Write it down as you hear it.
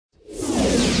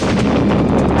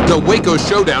The Waco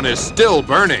showdown is still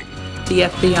burning. The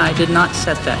FBI did not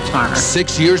set that fire.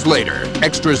 6 years later,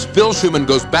 Extra's Phil Schuman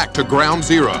goes back to ground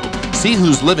zero. See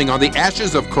who's living on the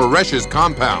ashes of Koresh's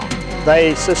compound.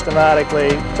 They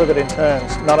systematically took it in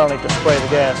turns, not only to spray the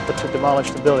gas, but to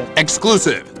demolish the building.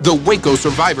 Exclusive, the Waco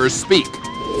survivors speak.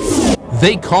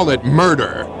 They call it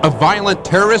murder, a violent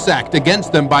terrorist act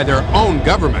against them by their own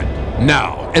government.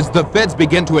 Now, as the feds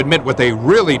begin to admit what they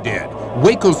really did,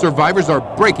 Waco survivors are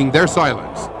breaking their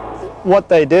silence. What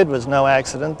they did was no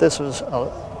accident. This was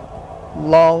a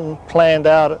long planned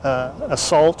out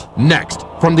assault. Next,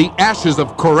 from the ashes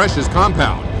of Koresh's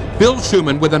compound, Phil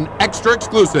Schuman with an extra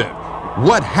exclusive.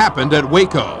 What happened at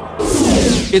Waco?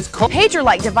 It's called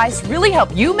Pager-like device really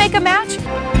help you make a match?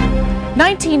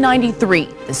 1993,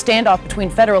 the standoff between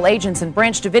federal agents and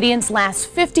Branch Davidians lasts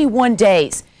 51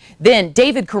 days. Then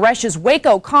David Koresh's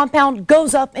Waco compound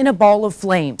goes up in a ball of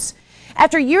flames.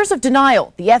 After years of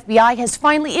denial, the FBI has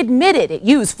finally admitted it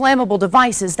used flammable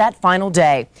devices that final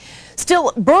day.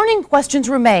 Still, burning questions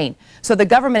remain, so the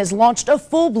government has launched a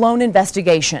full-blown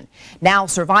investigation. Now,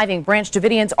 surviving Branch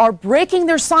Davidians are breaking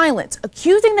their silence,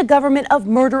 accusing the government of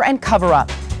murder and cover-up.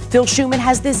 Phil Schuman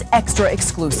has this extra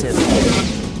exclusive.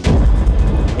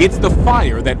 It's the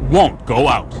fire that won't go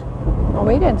out. Well,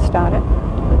 we didn't start it.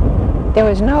 There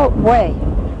was no way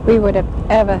we would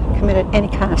have ever committed any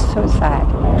kind of suicide.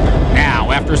 Now,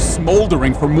 after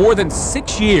smoldering for more than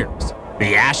 6 years,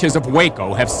 the ashes of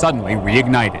Waco have suddenly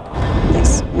reignited.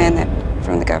 These men that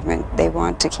from the government, they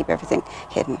want to keep everything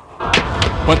hidden.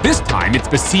 But this time it's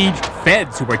besieged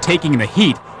feds who are taking the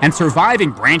heat and surviving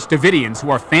Branch Davidians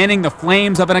who are fanning the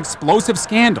flames of an explosive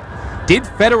scandal. Did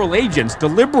federal agents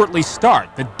deliberately start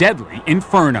the deadly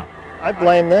inferno? I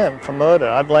blame them for murder.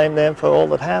 I blame them for all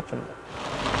that happened.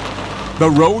 The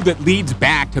road that leads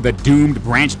back to the doomed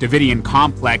Branch Davidian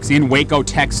complex in Waco,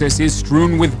 Texas is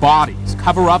strewn with bodies,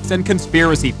 cover-ups, and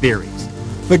conspiracy theories.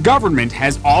 The government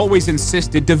has always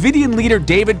insisted Davidian leader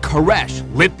David Koresh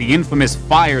lit the infamous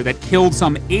fire that killed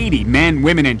some 80 men,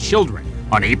 women, and children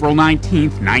on April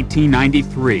 19,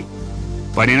 1993.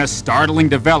 But in a startling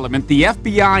development, the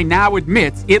FBI now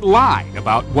admits it lied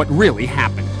about what really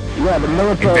happened.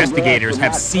 Investigators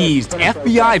have seized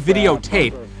FBI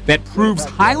videotape that proves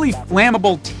highly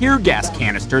flammable tear gas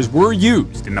canisters were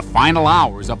used in the final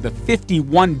hours of the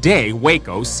 51-day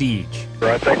Waco siege.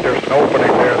 I think there's an opening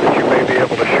there that you may be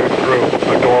able to shoot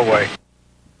through, a doorway.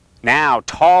 Now,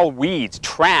 tall weeds,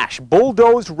 trash,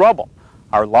 bulldozed rubble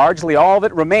are largely all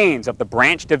that remains of the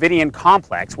Branch Davidian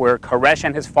complex where Koresh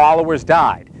and his followers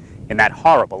died in that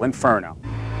horrible inferno.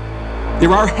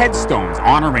 There are headstones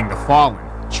honoring the fallen,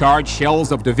 charred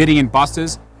shells of Davidian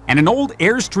buses, and an old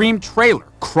Airstream trailer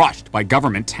crushed by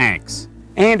government tanks.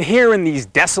 And here in these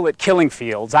desolate killing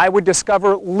fields, I would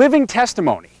discover living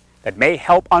testimony that may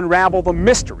help unravel the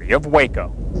mystery of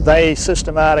Waco. They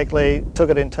systematically took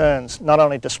it in turns, not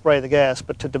only to spray the gas,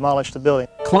 but to demolish the building.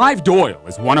 Clive Doyle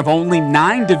is one of only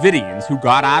 9 Davidians who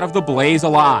got out of the blaze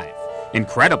alive.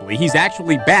 Incredibly, he's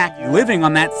actually back living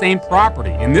on that same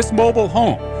property in this mobile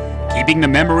home, keeping the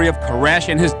memory of Koresh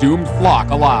and his doomed flock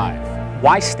alive.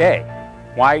 Why stay?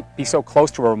 Why be so close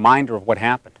to a reminder of what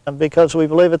happened? Because we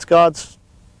believe it's God's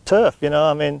turf, you know,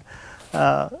 I mean,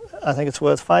 I think it's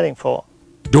worth fighting for.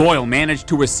 Doyle managed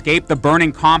to escape the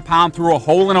burning compound through a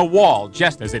hole in a wall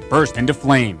just as it burst into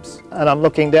flames. And I'm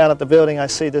looking down at the building, I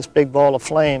see this big ball of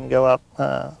flame go up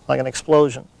like an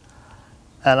explosion.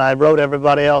 And I wrote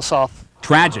everybody else off.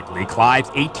 Tragically, Clive's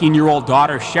 18-year-old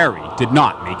daughter, Sherry, did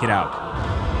not make it out.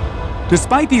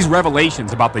 Despite these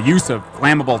revelations about the use of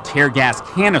flammable tear gas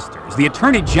canisters, the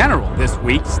Attorney General this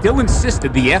week still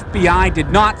insisted the FBI did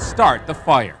not start the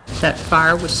fire. That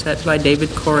fire was set by David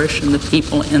Koresh and the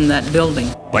people in that building.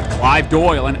 But Clive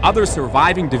Doyle and other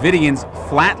surviving Davidians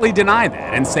flatly deny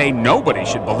that and say nobody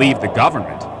should believe the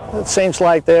government. It seems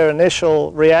like their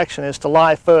initial reaction is to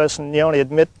lie first, and you only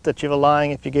admit that you were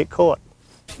lying if you get caught.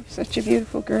 Such a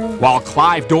beautiful girl. While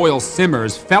Clive Doyle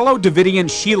simmers, fellow Davidian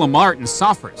Sheila Martin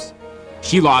suffers.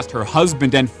 She lost her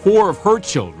husband and 4 of her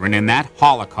children in that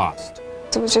Holocaust.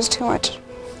 It was just too much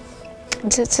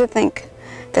to think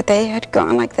that they had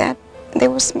gone like that. They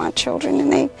were smart children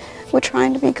and they were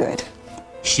trying to be good.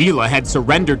 Sheila had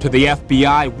surrendered to the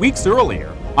FBI weeks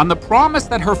earlier on the promise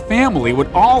that her family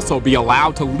would also be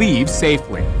allowed to leave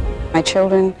safely. My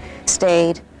children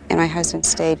stayed and my husband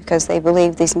stayed because they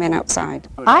believed these men outside.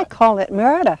 I call it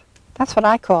murder. That's what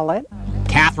I call it.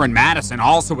 Catherine Madison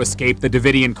also escaped the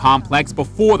Davidian complex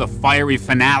before the fiery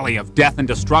finale of death and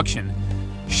destruction.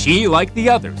 She, like the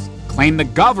others, claimed the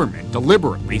government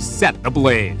deliberately set the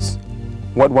blaze.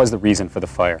 What was the reason for the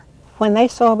fire? When they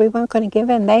saw we weren't going to give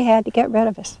in, they had to get rid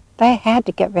of us. They had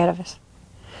to get rid of us.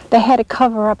 They had to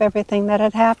cover up everything that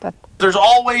had happened. There's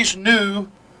always new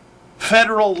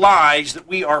federal lies that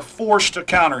we are forced to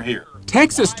counter here.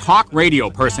 Texas talk radio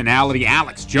personality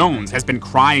Alex Jones has been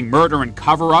crying murder and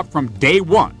cover-up from day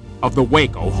one of the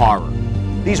Waco horror.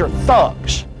 These are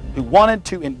thugs who wanted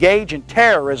to engage in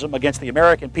terrorism against the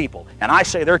American people. And I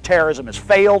say their terrorism has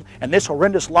failed, and this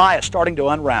horrendous lie is starting to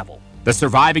unravel. The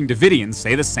surviving Davidians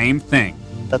say the same thing.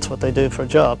 That's what they do for a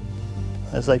job,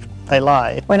 is they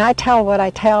lie. When I tell what I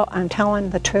tell, I'm telling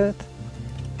the truth.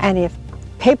 And if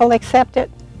people accept it,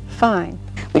 fine.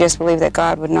 We just believe that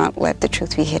God would not let the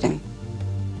truth be hidden.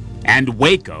 And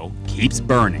Waco keeps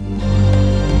burning.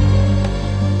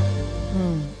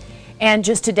 And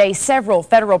just today, several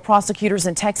federal prosecutors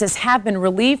in Texas have been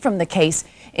relieved from the case,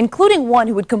 including one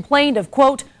who had complained of,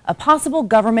 quote, a possible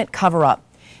government cover-up.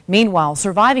 Meanwhile,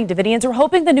 surviving Davidians are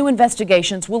hoping the new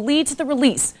investigations will lead to the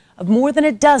release of more than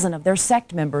a dozen of their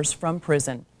sect members from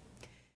prison.